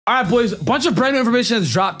All right, boys, a bunch of brand new information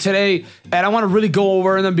has dropped today, and I want to really go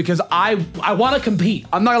over them because I want to compete.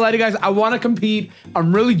 I'm not gonna lie to you guys, I want to compete.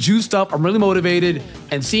 I'm really juiced up, I'm really motivated,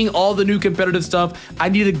 and seeing all the new competitive stuff, I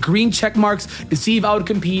needed green check marks to see if I would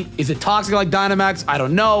compete. Is it toxic like Dynamax? I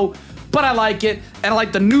don't know, but I like it, and I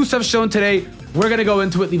like the new stuff shown today. We're gonna go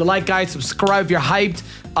into it. Leave a like, guys, subscribe if you're hyped.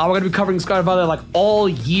 We're gonna be covering Scarlet Violet like all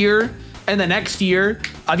year. And the next year,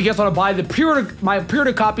 if you guys want to buy my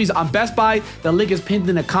pre-order copies on Best Buy, the link is pinned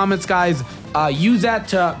in the comments, guys. Use that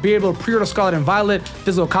to be able to pre-order Scarlet and Violet.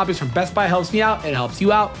 Physical copies from Best Buy helps me out, and it helps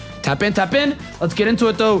you out. Tap in, tap in. Let's get into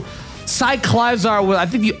it, though. Cyclizar was, I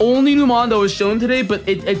think, the only new mon that was shown today, but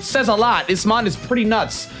it says a lot. This mon is pretty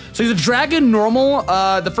nuts. So he's a dragon normal,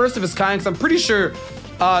 the first of his kind, because I'm pretty sure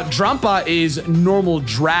Drampa is normal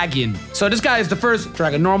dragon. So this guy is the first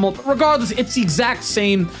dragon normal. But regardless, it's the exact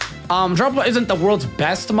same. Drampa isn't the world's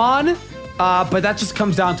best mon, but that just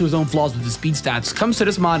comes down to his own flaws with his speed stats. Comes to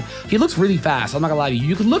this mon, he looks really fast. I'm not gonna lie to you.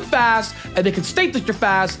 You can look fast, and they can state that you're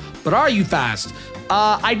fast, but are you fast?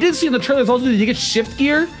 I did see in the trailers also that you get shift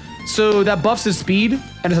gear, so that buffs his speed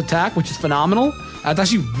and his attack, which is phenomenal. That's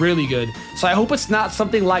actually really good. So I hope it's not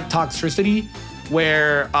something like Toxtricity,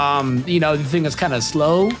 where, you know, the thing is kind of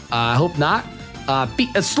slow. I hope not.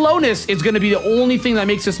 Slowness is going to be the only thing that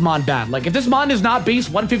makes this mon bad. Like, if this mon is not base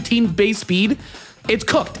 115 base speed, it's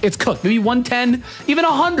cooked. It's cooked. Maybe 110, even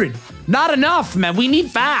 100. Not enough, man. We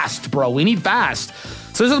need fast, bro. We need fast.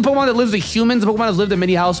 So this is a Pokemon that lives with humans. The Pokemon has lived in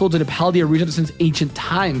many households in the Paldea region since ancient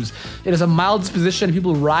times. It has a mild disposition.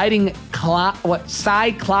 People riding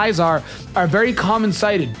Cyclizar are very common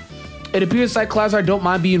sighted. It appears Cyclizar don't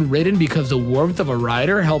mind being ridden because the warmth of a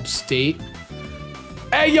rider helps stay.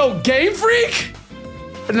 Hey, yo, Game Freak?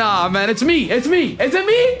 Nah, man, it's me. It's me. Is it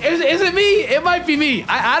me? Is it me? It might be me.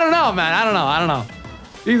 I don't know, man. I don't know.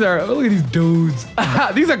 These are, look at these dudes.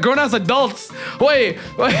 These are grown-ass adults. Wait.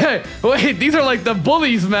 These are like the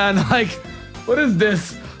bullies, man. Like, what is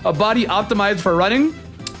this? A body optimized for running?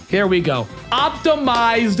 Here we go.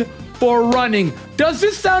 Optimized for running. Does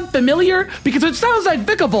this sound familiar? Because it sounds like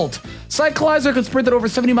Vikavolt. Cyclizar can sprint at over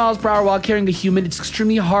 70 miles per hour while carrying a human. It's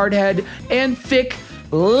extremely hard head and thick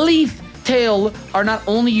leaf tail are not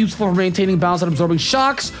only useful for maintaining balance and absorbing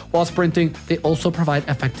shocks while sprinting, they also provide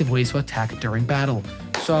effective ways to attack during battle.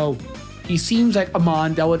 So he seems like a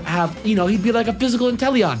mon that would have, you know, he'd be like a physical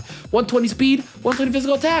Inteleon. 120 speed, 120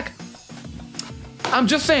 physical attack. I'm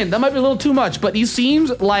just saying, that might be a little too much, but he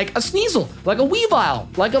seems like a Sneasel, like a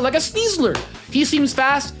Weavile, like a Sneasler. He seems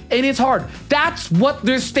fast and it's hard. That's what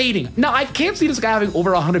they're stating. Now, I can't see this guy having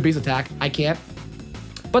over 100 base attack. I can't.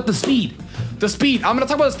 But the speed, I'm gonna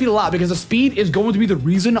talk about the speed a lot because the speed is going to be the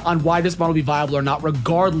reason on why this model will be viable or not,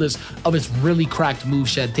 regardless of its really cracked move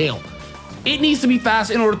Shed Tail. It needs to be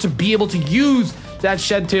fast in order to be able to use that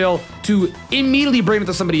Shed Tail to immediately bring it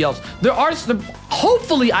to somebody else. There are,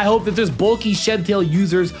 hopefully, I hope that there's bulky Shed Tail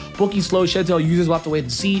users, bulky slow Shed Tail users. We'll have to wait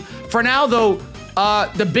and see. For now, though,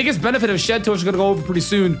 the biggest benefit of Shed Tail, which is gonna go over pretty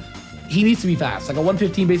soon, he needs to be fast, like a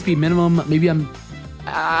 115 base speed minimum. Maybe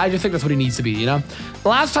I just think that's what he needs to be, you know? The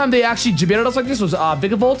last time they actually debated us like this was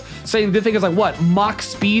Vikavolt, saying the thing is like, what, Mach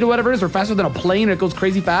speed or whatever it is, or faster than a plane, and it goes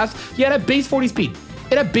crazy fast. Yeah, it had base 40 speed.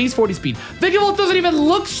 Vikavolt doesn't even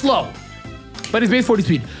look slow, but it's base 40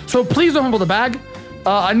 speed. So please don't humble the bag.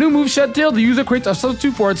 A new move, Shed Tail, the user creates a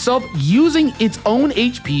substitute for itself using its own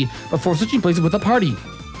HP before switching places with a party.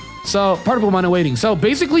 So, party Pokemon awaiting. So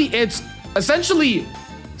basically, it's essentially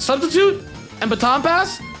Substitute and Baton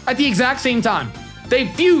Pass at the exact same time. They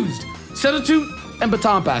fused Substitute and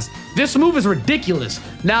Baton Pass. This move is ridiculous.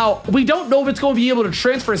 Now, we don't know if it's going to be able to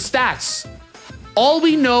transfer stats. All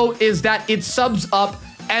we know is that it subs up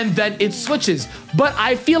and then it switches. But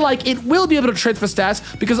I feel like it will be able to transfer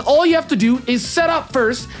stats because all you have to do is set up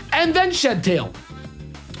first and then Shed Tail.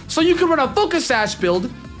 So you can run a Focus Sash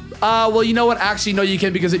build. Well, you know what? Actually, no, you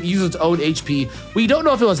can because it uses its own HP. We don't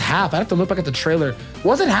know if it was half. I'd have to look back at the trailer.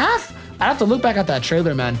 Was it half? I'd have to look back at that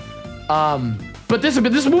trailer, man. But this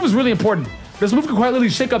move is really important. This move can quite literally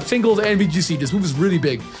shake up singles and VGC. This move is really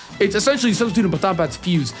big. It's essentially Substitute and Baton Pass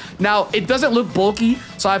fuse. Now, it doesn't look bulky,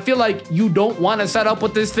 so I feel like you don't want to set up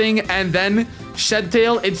with this thing and then Shed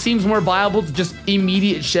Tail. It seems more viable to just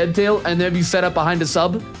immediate Shed Tail and then be set up behind a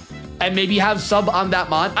sub and maybe have sub on that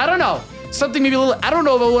mon. I don't know. Something maybe a little, I don't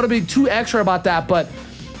know if I want to be too extra about that, but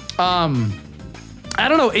I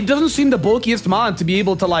don't know. It doesn't seem the bulkiest mon to be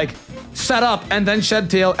able to like set up and then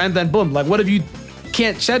Shed Tail and then boom. Like, what if you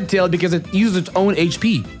can't shed tail because it uses its own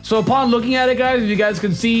HP. So upon looking at it, guys, as you guys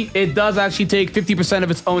can see, it does actually take 50% of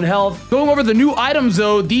its own health. Going over the new items,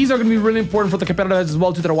 though, these are going to be really important for the competitors as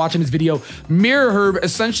well, too, that are watching this video. Mirror Herb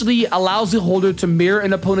essentially allows the holder to mirror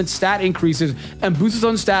an opponent's stat increases and boost its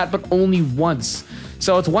own stat, but only once.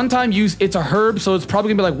 So it's one-time use. It's a herb, so it's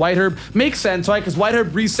probably gonna be like White Herb. Makes sense, right? Because White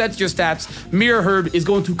Herb resets your stats. Mirror Herb is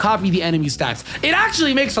going to copy the enemy stats. It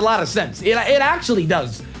actually makes a lot of sense. It actually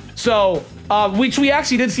does. So, which we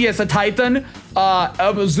actually did see as a Titan.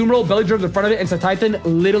 Zoom roll, belly drums in front of it, and Titan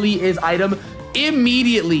literally is item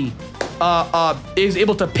immediately is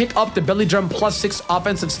able to pick up the belly drum +6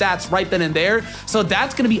 offensive stats right then and there. So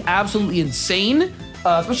that's gonna be absolutely insane.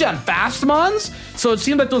 Especially on fast mons. So it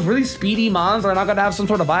seems like those really speedy mons are not going to have some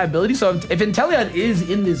sort of viability. So if Inteleon is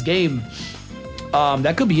in this game,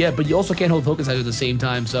 that could be it. But you also can't hold focus at the same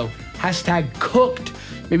time. So hashtag cooked.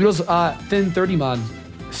 Maybe those thin 30 mons.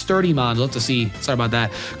 Sturdy mons. We'll have to see. Sorry about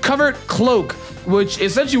that. Covered cloak, which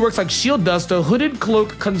essentially works like shield does. The hooded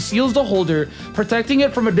cloak conceals the holder, protecting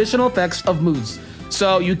it from additional effects of moves.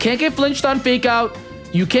 So you can't get flinched on fake out.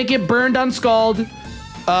 You can't get burned on scald.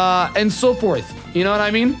 And so forth. You know what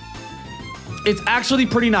I mean? It's actually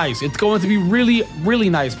pretty nice. It's going to be really, really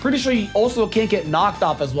nice. Pretty sure you also can't get knocked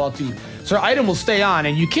off as well, too. So your item will stay on,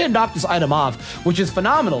 and you can't knock this item off, which is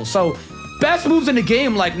phenomenal. So best moves in the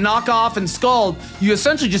game, like knock off and scald, you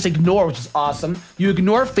essentially just ignore, which is awesome. You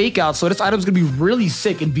ignore fake out, so this item's gonna be really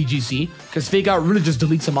sick in VGC, because fake out really just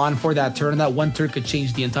deletes a mon for that turn, and that one turn could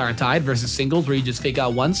change the entire tide versus singles, where you just fake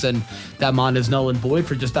out once, and that mon is null and void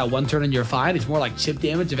for just that one turn, and you're fine. It's more like chip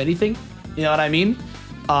damage, if anything. You know what I mean?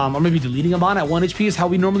 Or maybe deleting a mon at 1 HP is how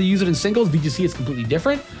we normally use it in singles. VGC is completely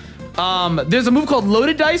different. There's a move called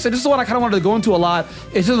Loaded Dice, and this is what I kind of wanted to go into a lot.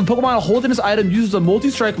 It says when Pokemon holding this item uses a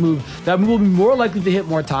multi-strike move, that move will be more likely to hit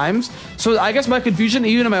more times. So I guess my confusion,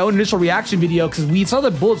 even in my own initial reaction video, because we saw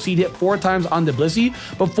the Bullet Seed hit 4 times on the Blissey,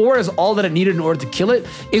 but 4 is all that it needed in order to kill it.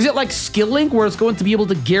 Is it like Skill Link, where it's going to be able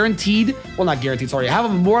to guaranteed, well, not guaranteed, sorry, have a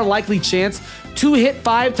more likely chance to hit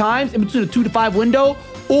 5 times in between a 2 to 5 window?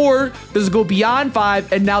 Or does it go beyond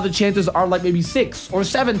 5 and now the chances are like maybe 6 or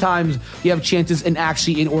 7 times you have chances in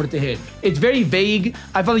actually in order to hit? It's very vague.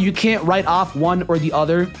 I feel like you can't write off one or the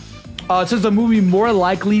other. It says the movie more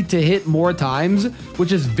likely to hit more times,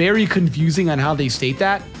 which is very confusing on how they state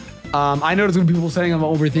that. I know there's gonna be people saying I'm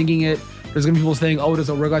overthinking it. There's gonna be people saying, oh, it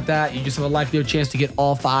doesn't work like that. You just have a likelier chance to get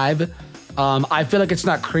all 5. I feel like it's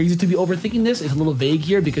not crazy to be overthinking this. It's a little vague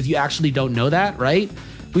here because you actually don't know that, right?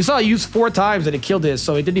 We saw it use 4 times and it killed it,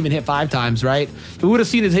 so it didn't even hit 5 times, right? If we would have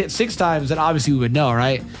seen it hit 6 times, then obviously we would know,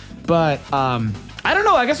 right? But I don't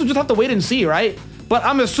know. I guess we'll just have to wait and see, right? But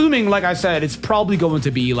I'm assuming, like I said, it's probably going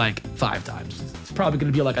to be like 5 times. It's probably going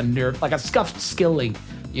to be like a nerf, like a scuffed Skill Link,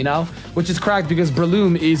 you know? Which is cracked because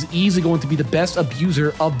Breloom is easily going to be the best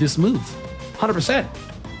abuser of this move. 100%.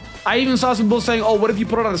 I even saw some people saying, oh, what if you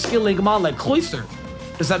put it on a Skill Link mon like Cloyster?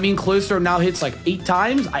 Does that mean Cloyster now hits like 8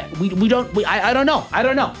 times? I don't know.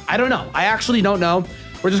 I actually don't know.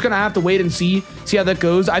 We're just gonna have to wait and see how that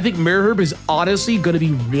goes. I think Mirror Herb is honestly gonna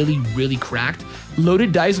be really, really cracked.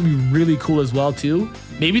 Loaded Dice will be really cool as well too.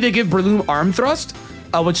 Maybe they give Breloom Arm Thrust,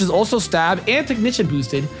 which is also stab and Technician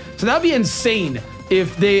boosted. So that'd be insane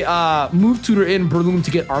if they move Tutor in Breloom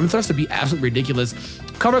to get Arm Thrust. That'd be absolutely ridiculous.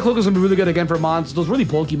 Cover Cloak is gonna be really good again for mons. Those really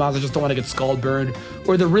bulky mons that just don't want to get Scald Burned,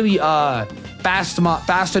 or the really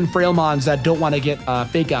fast and frail mons that don't want to get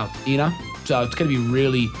fake out, you know? So it's gonna be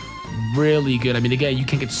really, really good. I mean, again, you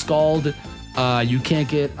can't get Scald, you can't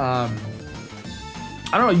get I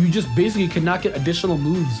don't know, you just basically cannot get additional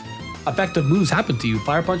moves, effective moves happen to you.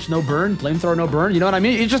 Fire Punch, no burn. Flamethrower, no burn. You know what I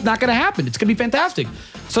mean? It's just not gonna happen. It's gonna be fantastic.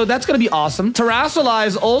 So that's gonna be awesome.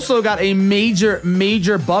 Terrasilize also got a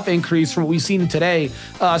major buff increase from what we've seen today.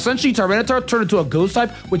 Essentially, Tyranitar turned into a Ghost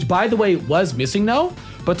type, which by the way was missing now.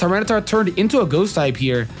 But Tyranitar turned into a Ghost type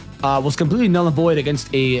here. Was completely null and void against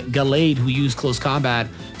a Gallade who used close combat.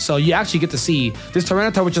 So you actually get to see this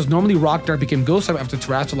Tyranitar, which is normally Rock Dart, became Ghost type after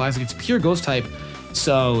Terrasilizing. It's pure Ghost type.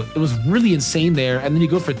 So it was really insane there. And then you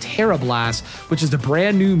go for Terra Blast, which is the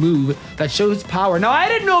brand new move that shows power. Now, I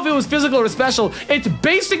didn't know if it was physical or special. It's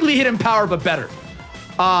basically hidden power, but better.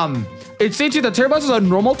 It states here that Terra Blast is a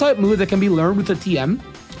normal type move that can be learned with a TM.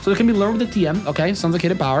 So it can be learned with a TM. Okay, sounds like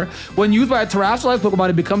hidden power. When used by a Terrasilize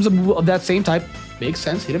Pokemon, it becomes a move of that same type. Makes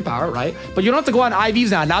sense, hidden power, right? But you don't have to go on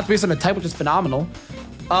IVs now. Now it's based on a type, which is phenomenal.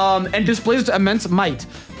 And displays immense might.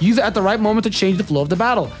 Use it at the right moment to change the flow of the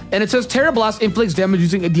battle. And it says Terra Blast inflicts damage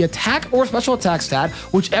using the attack or special attack stat,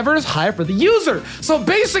 whichever is higher for the user. So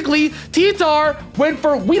basically, T-Tar went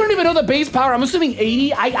for, we don't even know the base power. I'm assuming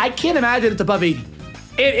 80. I can't imagine it's above 80.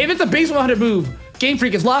 If it's a base 100 move, Game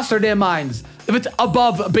Freak has lost their damn minds. if it's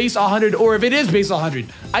above base 100 or if it is base 100.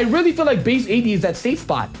 I really feel like base 80 is that safe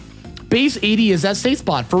spot. Base 80 is that safe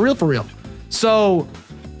spot, for real, for real. So,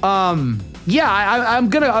 yeah, I'm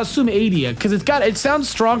gonna assume 80 because it sounds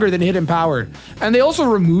stronger than Hidden Power. And they also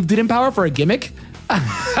removed Hidden Power for a gimmick.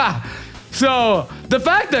 So, the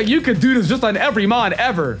fact that you could do this just on every mon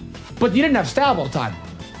ever, but you didn't have stab all the time.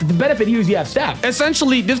 The benefit here is you have stab.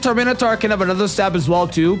 Essentially, this Terminator can have another stab as well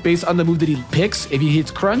too, based on the move that he picks. If he hits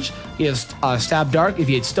Crunch, he has stab Dark. If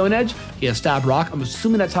he hits Stone Edge, he has stab Rock. I'm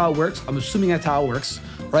assuming that's how it works.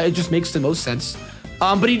 Right? It just makes the most sense.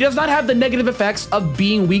 But he does not have the negative effects of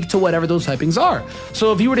being weak to whatever those typings are.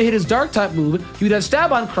 So if he were to hit his Dark type move, he would have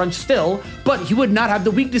stab on Crunch still, but he would not have the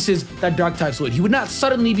weaknesses that Dark types would. He would not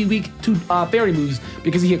suddenly be weak to fairy moves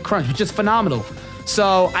because he hit Crunch, which is phenomenal.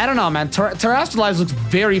 So, I don't know, man. Terrestrialize looks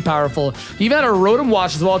very powerful. He even had a Rotom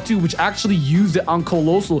Wash as well, too, which actually used it on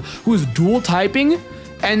Colossal, who is dual typing,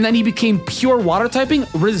 and then he became pure water typing,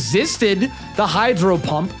 resisted the Hydro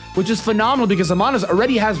Pump, which is phenomenal because Amanas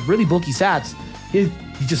already has really bulky stats. He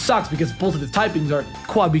just sucks because both of his typings are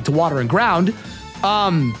quad weak to water and ground.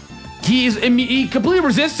 He completely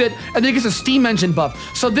resists it, and then he gets a Steam Engine buff.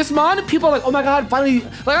 So this mon, people are like, oh my god, finally.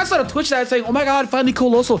 Like, I saw a Twitch that saying, oh my god, finally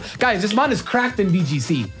Colossal. Guys, this mon is cracked in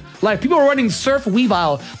VGC. Like, people are running Surf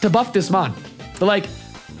Weavile to buff this mon. But like,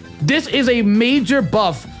 this is a major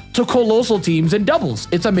buff to Colossal teams and doubles.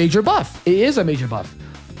 It's a major buff. It is a major buff.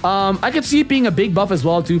 I could see it being a big buff as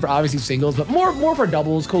well too for obviously singles, but more for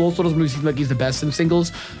doubles. Colossal doesn't really seem like he's the best in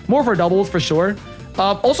singles. More for doubles for sure.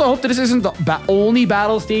 Also, I hope that this isn't the only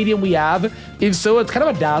battle stadium we have. If so, it's kind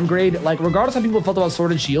of a downgrade. Like, regardless of how people felt about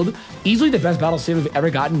Sword and Shield, easily the best battle stadium we've ever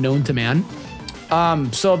gotten known to man.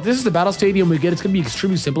 So if this is the battle stadium we get, it's going to be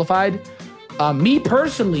extremely simplified. Me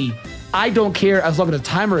personally, I don't care as long as the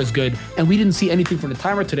timer is good, and we didn't see anything from the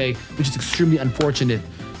timer today, which is extremely unfortunate.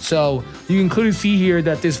 So you can clearly see here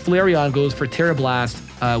that this Flareon goes for Terra Blast,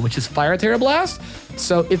 which is Fire Terra Blast.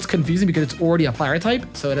 So it's confusing because it's already a fire type.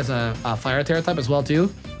 So it has a fire Terra type as well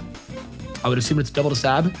too. I would assume it's double the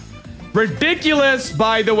stab. Ridiculous,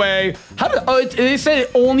 by the way. They said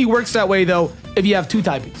it only works that way though if you have two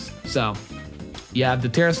typings. So you have the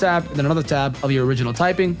Terra stab and then another tab of your original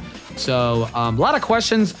typing. So a lot of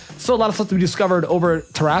questions, still a lot of stuff to be discovered over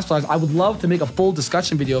Terrestrialize. I would love to make a full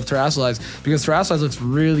discussion video of Terrestrialize because Terrestrialize looks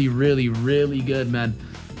really, really, really good, man.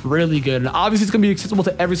 Really good. And obviously it's going to be accessible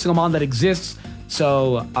to every single mon that exists.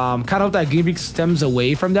 So kind of hope that Game Freak stems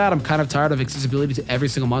away from that. I'm kind of tired of accessibility to every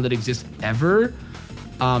single mon that exists ever.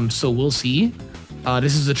 So we'll see.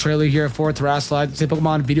 This is a trailer here for Terrestrialize. Say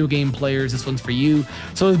Pokemon video game players, this one's for you.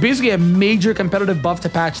 So it's basically a major competitive buff to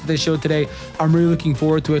patch that they showed today. I'm really looking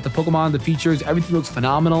forward to it. The Pokemon, the features, everything looks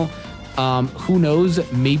phenomenal. Who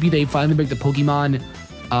knows? Maybe they finally make the Pokemon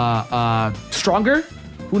stronger.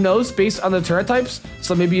 Who knows? Based on the Terra types.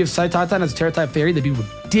 So maybe if Saitatan has Terra type Fairy, that'd be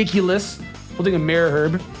ridiculous. Holding a Mirror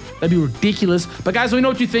Herb, that'd be ridiculous. But guys, let me know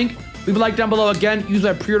what you think. Leave a like down below. Again, use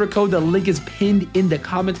my pre-order code. The link is pinned in the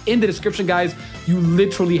comments, in the description, guys. You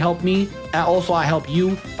literally help me. And also, I help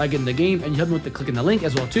you by getting the game. And you help me with clicking the link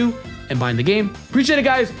as well, too. And buying the game. Appreciate it,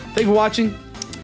 guys. Thank you for watching.